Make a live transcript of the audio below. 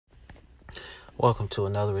Welcome to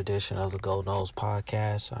another edition of the Gold Nose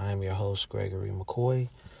Podcast. I am your host, Gregory McCoy.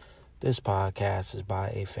 This podcast is by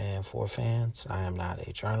a fan for fans. I am not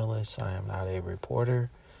a journalist. I am not a reporter.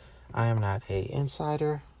 I am not an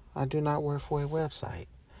insider. I do not work for a website.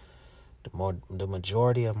 The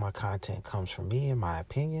majority of my content comes from me, in my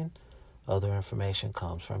opinion. Other information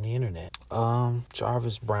comes from the internet.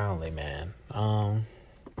 Jarvis Brownlee, man. I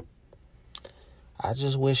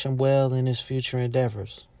just wish him well in his future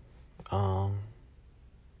endeavors.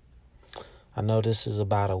 I know this is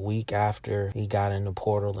about a week after he got in the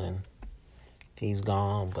portal and he's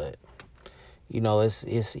gone, but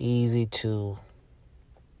it's easy to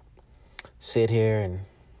sit here and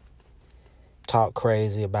talk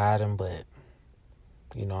crazy about him, but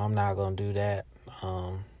I'm not gonna do that.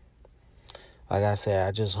 Like I said,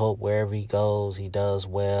 I just hope wherever he goes, he does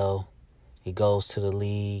well. He goes to the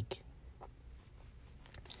league,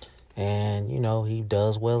 and he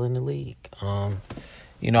does well in the league.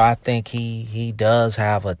 I think he does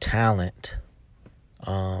have a talent.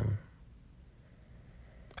 I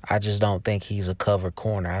just don't think he's a cover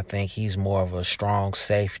corner. I think he's more of a strong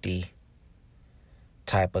safety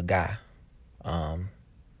type of guy.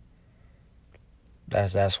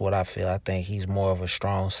 That's what I feel. I think he's more of a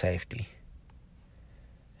strong safety.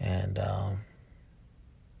 And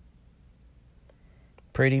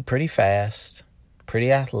pretty fast,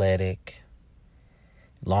 pretty athletic,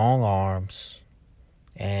 long arms.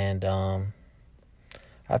 And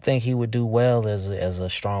I think he would do well as a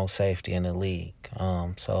strong safety in the league.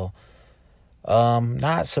 So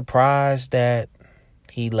not surprised that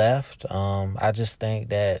he left. I just think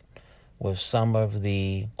that with some of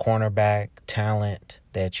the cornerback talent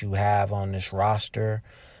that you have on this roster,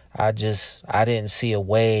 I didn't see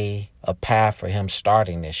a path for him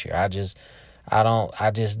starting this year. I just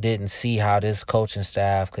didn't see how this coaching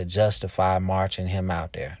staff could justify marching him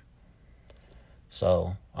out there.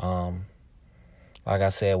 So, like I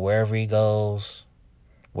said, wherever he goes,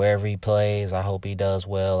 wherever he plays, I hope he does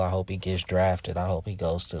well. I hope he gets drafted. I hope he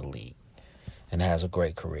goes to the league and has a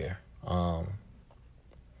great career. I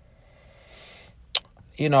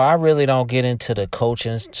really don't get into the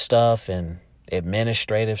coaching stuff and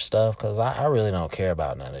administrative stuff because I really don't care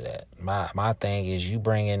about none of that. My thing is you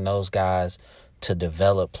bring in those guys to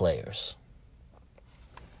develop players.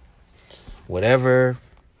 Whatever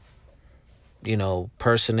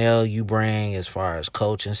personnel you bring as far as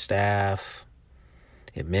coaching staff,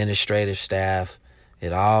 administrative staff,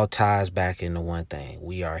 it all ties back into one thing.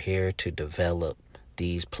 We are here to develop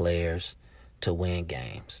these players to win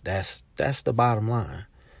games. That's the bottom line.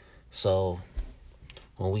 So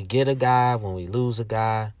when we get a guy, when we lose a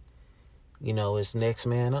guy, it's next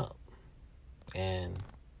man up. And,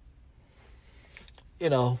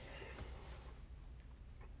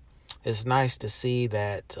 it's nice to see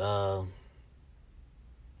that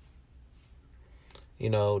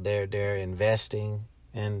they're investing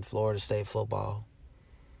in Florida State football.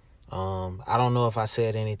 I don't know if I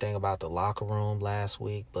said anything about the locker room last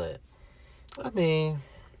week, but I mean,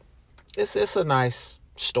 it's a nice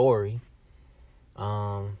story.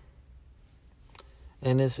 And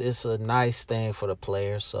it's a nice thing for the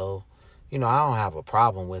players. So, I don't have a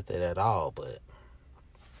problem with it at all, but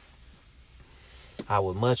I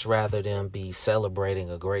would much rather them be celebrating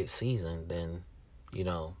a great season than,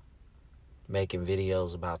 making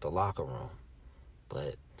videos about the locker room.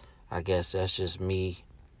 But I guess that's just me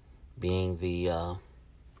being the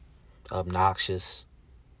obnoxious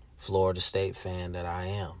Florida State fan that I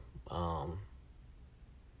am.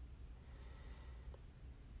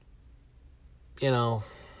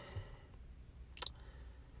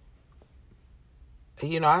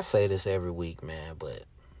 I say this every week, man, but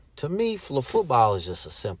to me, football is just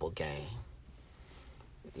a simple game.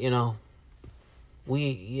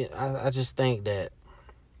 I just think that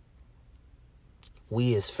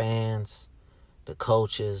we as fans, the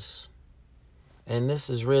coaches, and this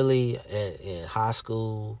is really in high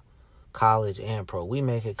school, college, and pro, we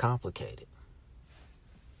make it complicated.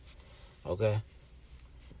 Okay?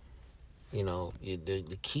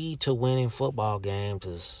 The key to winning football games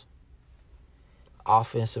is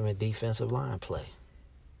offensive and defensive line play.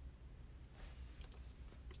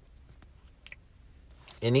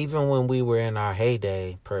 And even when we were in our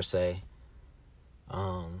heyday, per se,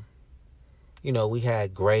 we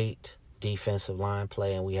had great defensive line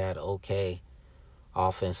play and we had okay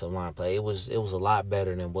offensive line play. It was a lot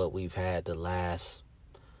better than what we've had the last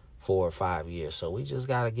 4 or 5 years. So we just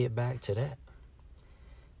got to get back to that.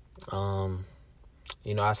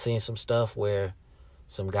 I seen some stuff where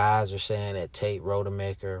some guys are saying that Tate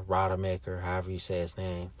Rodemaker, however you say his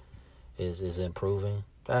name, is improving.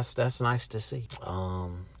 That's nice to see.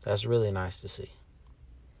 That's really nice to see.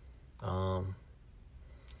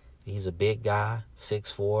 He's a big guy,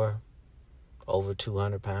 6'4", over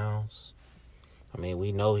 200 pounds. I mean,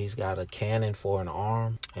 we know he's got a cannon for an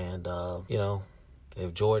arm. And,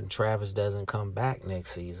 if Jordan Travis doesn't come back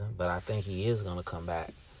next season, but I think he is going to come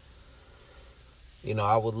back,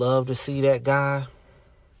 I would love to see that guy,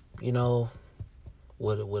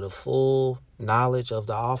 with a full knowledge of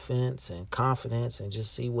the offense and confidence and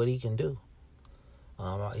just see what he can do.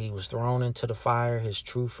 He was thrown into the fire his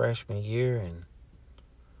true freshman year, and,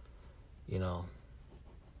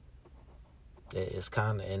 it's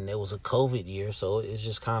kind of, and it was a COVID year, so it's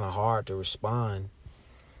just kind of hard to respond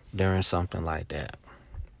during something like that.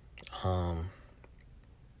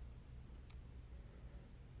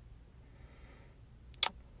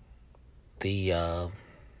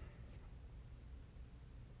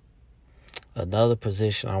 Another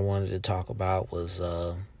position I wanted to talk about was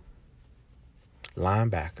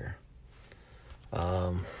linebacker.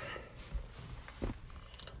 I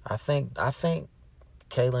think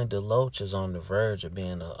Kalen DeLoach is on the verge of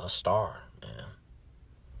being a star, man.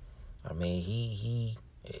 I mean, he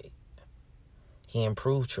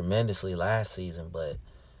improved tremendously last season, but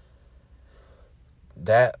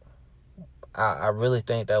I really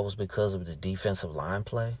think that was because of the defensive line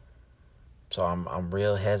play. So I'm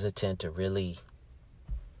real hesitant to really,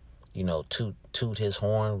 toot his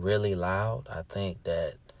horn really loud. I think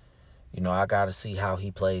that, I got to see how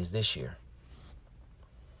he plays this year.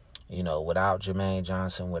 Without Jermaine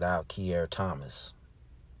Johnson, without Kier Thomas.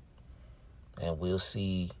 And we'll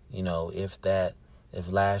see, if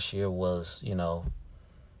last year was,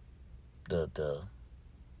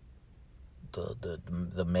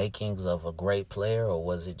 the makings of a great player, or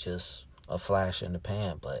was it just a flash in the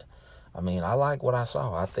pan? But I mean, I like what I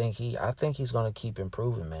saw. I think he's going to keep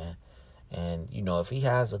improving, man. And if he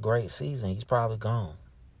has a great season, he's probably gone.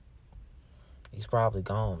 He's probably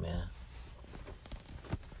gone, man.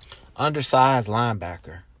 Undersized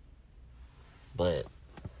linebacker. But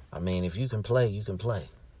I mean, if you can play, you can play.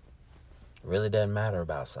 It really doesn't matter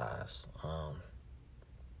about size.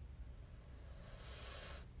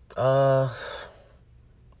 Batum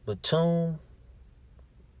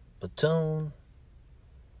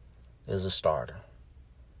is a starter.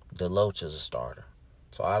 DeLoach is a starter.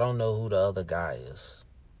 So I don't know who the other guy is.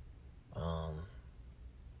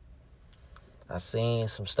 I seen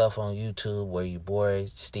some stuff on YouTube where your boy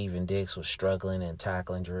Steven Dix was struggling in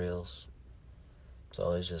tackling drills.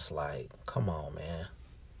 So it's just like, come on, man.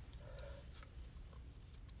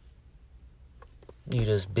 You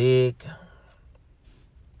this big,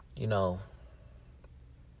 humongous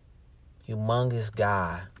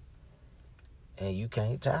guy, and you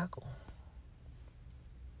can't tackle.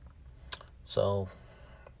 So,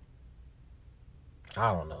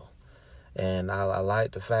 I don't know. And I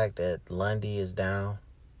like the fact that Lundy is down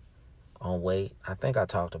on weight. I think I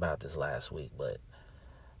talked about this last week,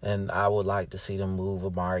 and I would like to see them move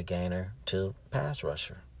Amari Gaynor to pass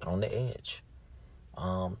rusher on the edge.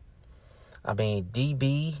 I mean,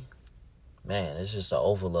 DB, man, it's just an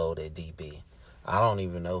overload at DB. I don't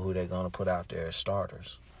even know who they're going to put out there as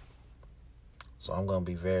starters. So I'm going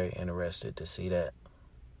to be very interested to see that.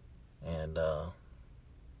 And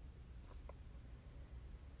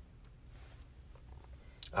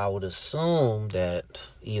I would assume that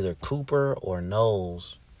either Cooper or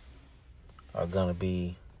Knowles are going to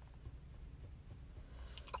be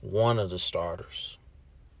one of the starters.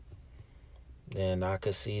 Then I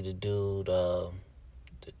could see the dude, I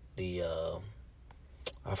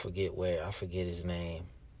forget his name.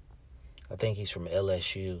 I think he's from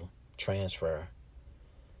LSU, transfer.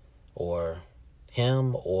 Or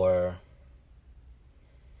him or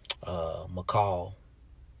McCall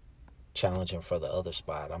challenging for the other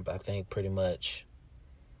spot. I think pretty much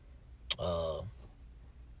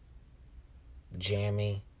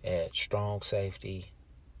Jammy at strong safety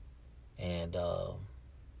and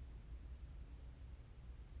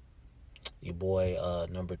your boy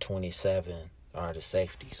number 27 are the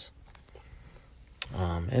safeties.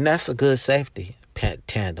 And that's a good safety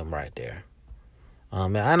tandem right there.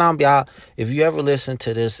 And y'all, if you ever listen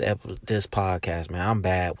to this podcast, man, I'm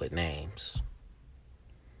bad with names.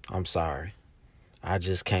 I'm sorry. I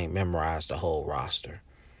just can't memorize the whole roster.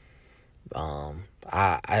 I'm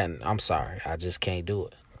sorry. I just can't do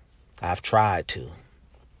it. I've tried to.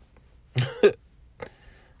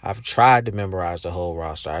 I've tried to memorize the whole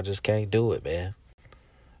roster. I just can't do it, man.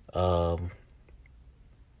 So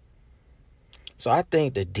I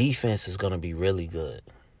think the defense is going to be really good.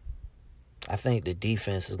 I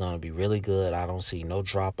don't see no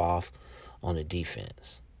drop off on the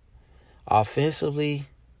defense. Offensively,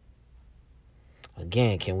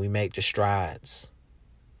 Again, can we make the strides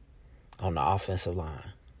on the offensive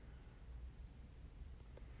line?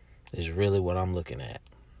 Is really what I'm looking at.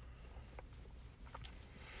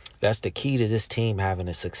 That's the key to this team having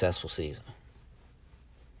a successful season,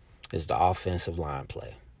 is the offensive line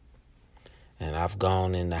play. And I've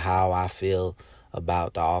gone into how I feel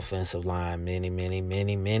about the offensive line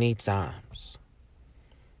many times.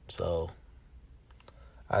 So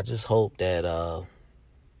I just hope that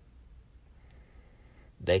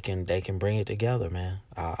they can bring it together, man.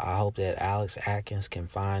 I hope that Alex Atkins can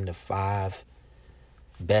find the 5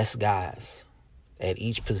 best guys at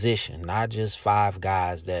each position, not just 5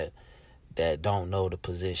 guys that don't know the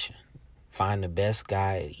position. Find the best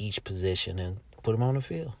guy at each position and put him on the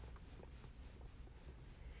field.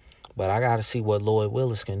 But I got to see what Lloyd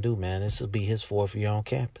Willis can do, man. This will be his 4th year on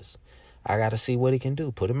campus. I got to see what he can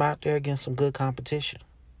do. Put him out there against some good competition.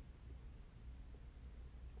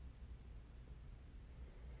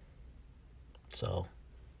 So,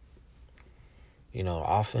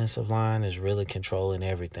 offensive line is really controlling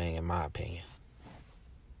everything, in my opinion.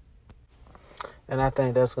 And I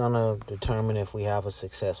think that's going to determine if we have a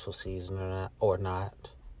successful season or not.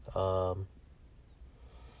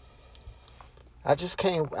 I just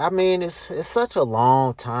can't. I mean, it's such a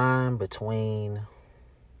long time between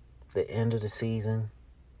the end of the season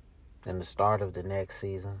and the start of the next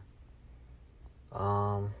season.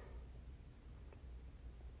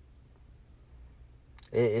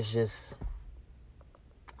 It's just,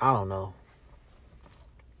 I don't know.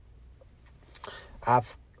 I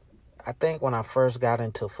think when I first got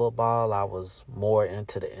into football, I was more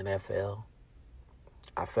into the NFL.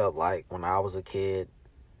 I felt like when I was a kid,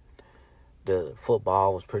 the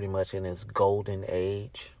football was pretty much in its golden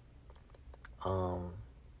age.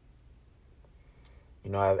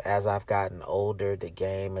 As I've gotten older, the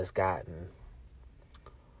game has gotten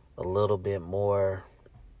a little bit more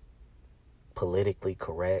politically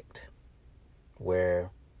correct, where,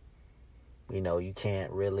 you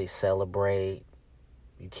can't really celebrate,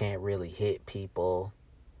 you can't really hit people,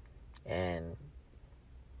 and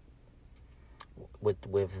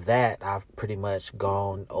with that, I've pretty much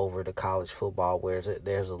gone over to college football, where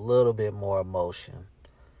there's a little bit more emotion.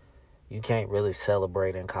 You can't really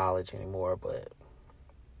celebrate in college anymore,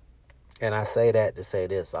 and I say that to say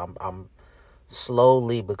this: I'm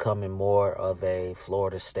slowly becoming more of a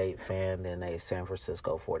Florida State fan than a San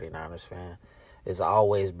Francisco 49ers fan. It's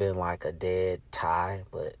always been like a dead tie,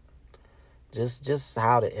 but just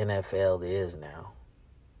how the NFL is now.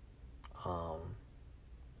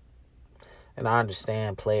 And I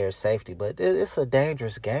understand player safety, but it's a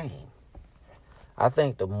dangerous game. I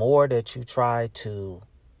think the more that you try to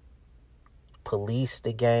police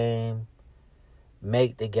the game,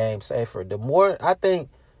 make the game safer, the more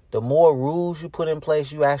rules you put in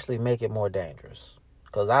place, you actually make it more dangerous.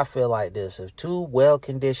 Because I feel like this: if 2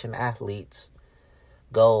 well-conditioned athletes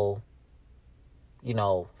go,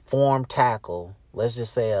 form tackle, let's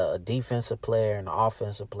just say a defensive player and an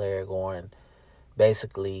offensive player going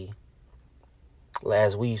basically,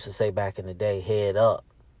 as we used to say back in the day, head up,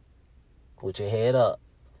 with your head up,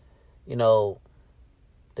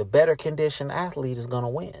 the better conditioned athlete is going to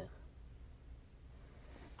win.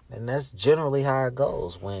 And that's generally how it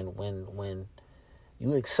goes. When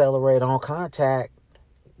you accelerate on contact,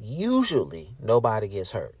 usually nobody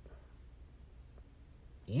gets hurt.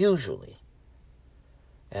 Usually.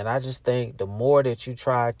 And I just think the more that you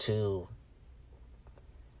try to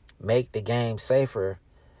make the game safer,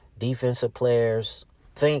 defensive players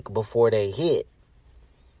think before they hit,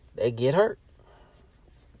 they get hurt.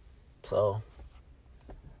 So,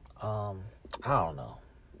 I don't know.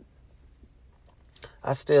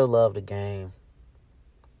 I still love the game.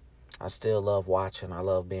 I still love watching. I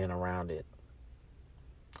love being around it.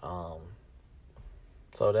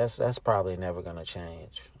 So that's probably never going to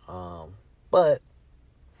change. But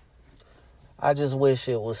I just wish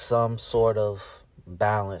it was some sort of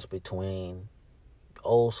balance between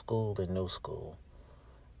old school and new school.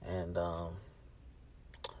 And I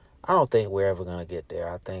don't think we're ever going to get there.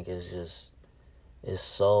 I think it's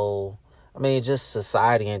so... just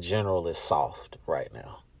society in general is soft right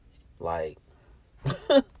now. Like,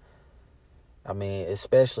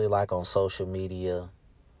 especially like on social media.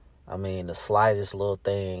 The slightest little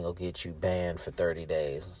thing will get you banned for 30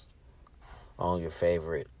 days on your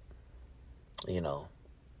favorite,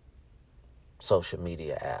 social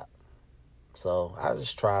media app. So I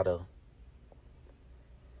just try to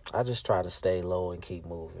stay low and keep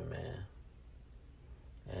moving, man.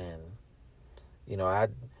 And,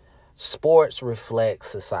 sports reflect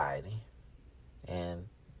society, and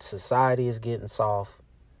society is getting soft.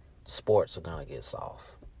 Sports are going to get soft.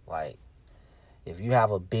 Like, If you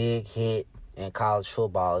have a big hit in college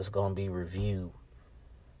football, it's going to be reviewed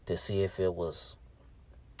to see if it was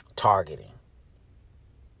targeting.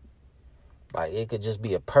 Like, it could just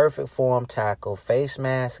be a perfect form tackle, face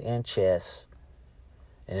mask and chest.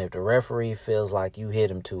 And if the referee feels like you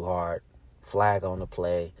hit him too hard, flag on the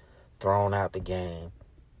play, thrown out the game,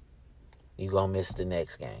 you're going to miss the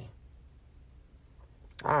next game.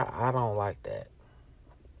 I don't like that.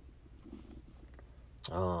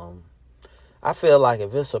 I feel like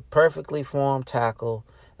if it's a perfectly formed tackle,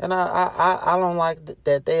 and I don't like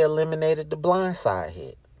that they eliminated the blindside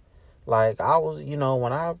hit. Like, I was,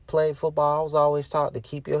 when I played football, I was always taught to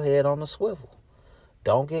keep your head on the swivel.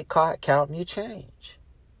 Don't get caught counting your change.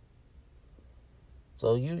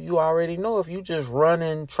 So you already know if you just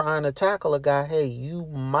running trying to tackle a guy, hey, you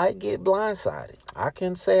might get blindsided. I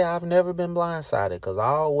can say I've never been blindsided because I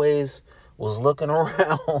always was looking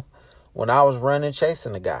around when I was running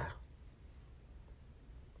chasing a guy.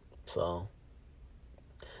 So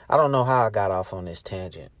I don't know how I got off on this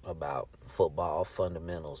tangent about football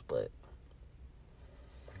fundamentals, but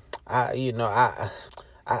I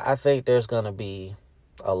think there's going to be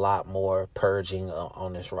a lot more purging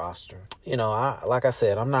on this roster. Like I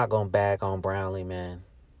said, I'm not going to bag on Brownlee, man.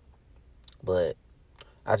 But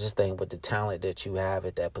I just think with the talent that you have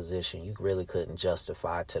at that position, you really couldn't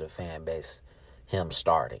justify to the fan base him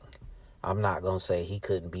starting. I'm not going to say he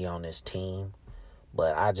couldn't be on this team,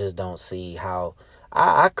 but I just don't see how...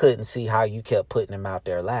 I couldn't see how you kept putting him out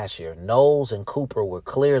there last year. Knowles and Cooper were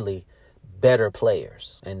clearly better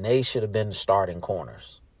players, and they should have been the starting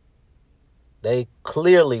corners. They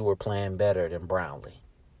clearly were playing better than Brownlee.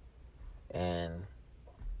 And,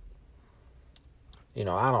 I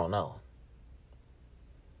don't know.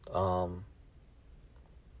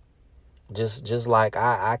 Just like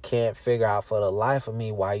I can't figure out for the life of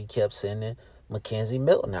me why you kept sending Mackenzie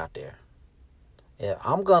Milton out there. Yeah,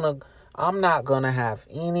 I'm not gonna have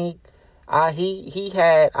any. I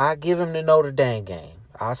give him the Notre Dame game.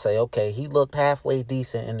 I say, okay, he looked halfway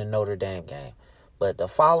decent in the Notre Dame game. But the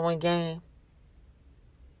following game,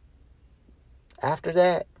 after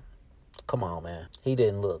that, come on, man. He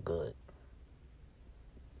didn't look good.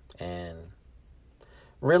 And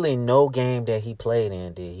really no game that he played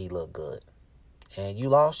in did he look good. And you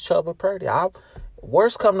lost Chuba Purdy.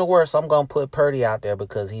 Worst come to worst, I'm going to put Purdy out there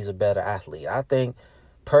because he's a better athlete. I think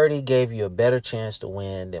Purdy gave you a better chance to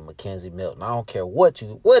win than Mackenzie Milton. I don't care what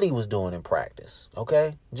he was doing in practice,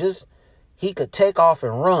 okay? Just he could take off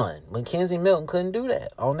and run. Mackenzie Milton couldn't do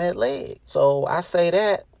that on that leg. So I say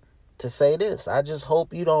that to say this. I just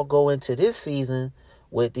hope you don't go into this season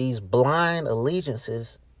with these blind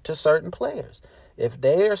allegiances to certain players. If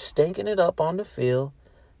they are stinking it up on the field,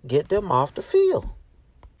 get them off the field.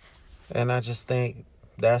 And I just think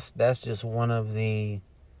that's just one of the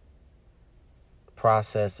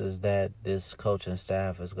processes that this coaching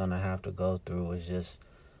staff is going to have to go through, is just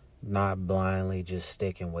not blindly just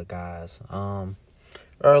sticking with guys.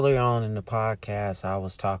 Earlier on in the podcast, I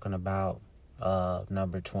was talking about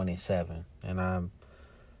number 27, and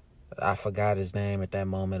I forgot his name at that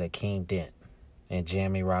moment, Akeem Dent and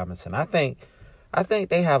Jamie Robinson. I think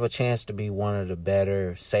they have a chance to be one of the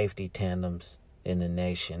better safety tandems in the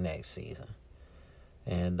nation next season.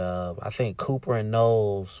 And I think Cooper and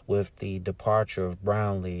Knowles, with the departure of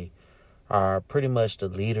Brownlee, are pretty much the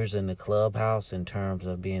leaders in the clubhouse in terms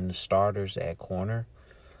of being the starters at corner.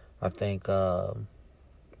 I think, you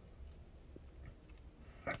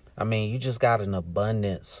just got an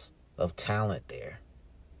abundance of talent there.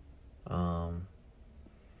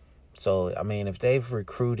 So, if they've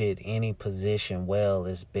recruited any position well,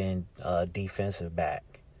 it's been defensive back.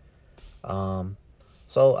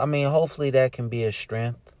 So, hopefully that can be a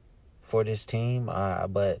strength for this team.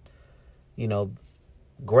 But,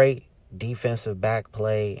 great defensive back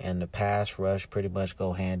play and the pass rush pretty much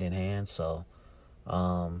go hand in hand. So,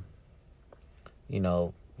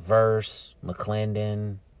 Verse,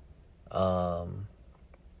 McClendon,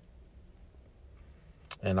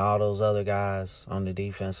 and all those other guys on the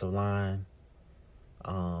defensive line,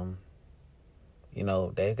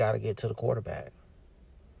 they got to get to the quarterback.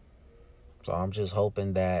 So I'm just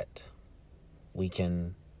hoping that we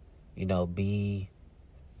can, be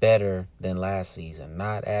better than last season.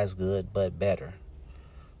 Not as good, but better.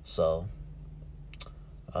 So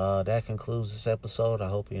that concludes this episode. I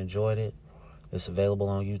hope you enjoyed it. It's available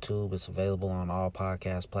on YouTube. It's available on all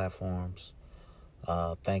podcast platforms.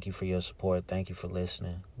 Thank you for your support. Thank you for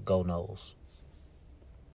listening. Go Noles.